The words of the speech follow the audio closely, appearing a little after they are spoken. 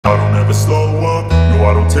never slow up, no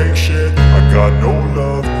I don't take shit. I got no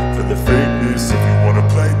love for the fakeness. If you wanna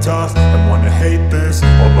play tough and wanna hate this,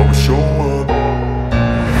 I'll always show up.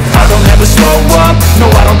 I don't ever slow up,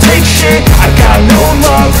 no I don't take shit. I got no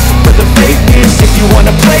love for the fakeness. If you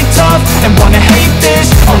wanna play tough and wanna hate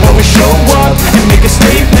this, I'll always show up and make a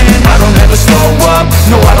statement. I don't ever slow up,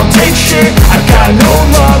 no I don't take shit. I got no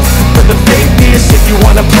love for the fakeness. If you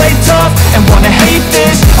wanna play tough and wanna hate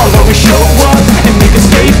this, I'll always show up and make a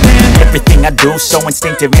statement. Everything I do so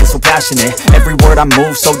instinctive and so passionate. Every word I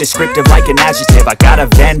move so descriptive like an adjective. I got a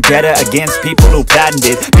vendetta against people who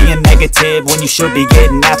patented being negative when you should be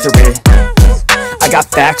getting after it. I got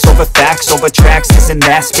facts over tracks, this and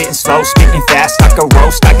that. Spitting slow, spitting fast, I could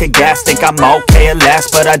roast, I could gas. Think I'm okay at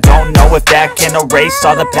last, but I don't know if that can erase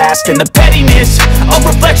all the past. And the pettiness, a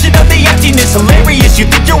reflection of the emptiness. Hilarious, you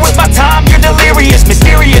think you're worth my time, you're delirious.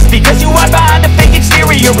 Mysterious, because you hide behind a fake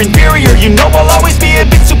exterior. Inferior, you know I'll always be a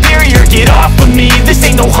bit superior. Get off of me, this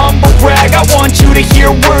ain't no humble brag. I want you to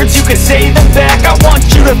hear words, you can say them back. I want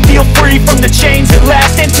you to feel free from the chains at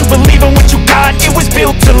last, and to believe in what you got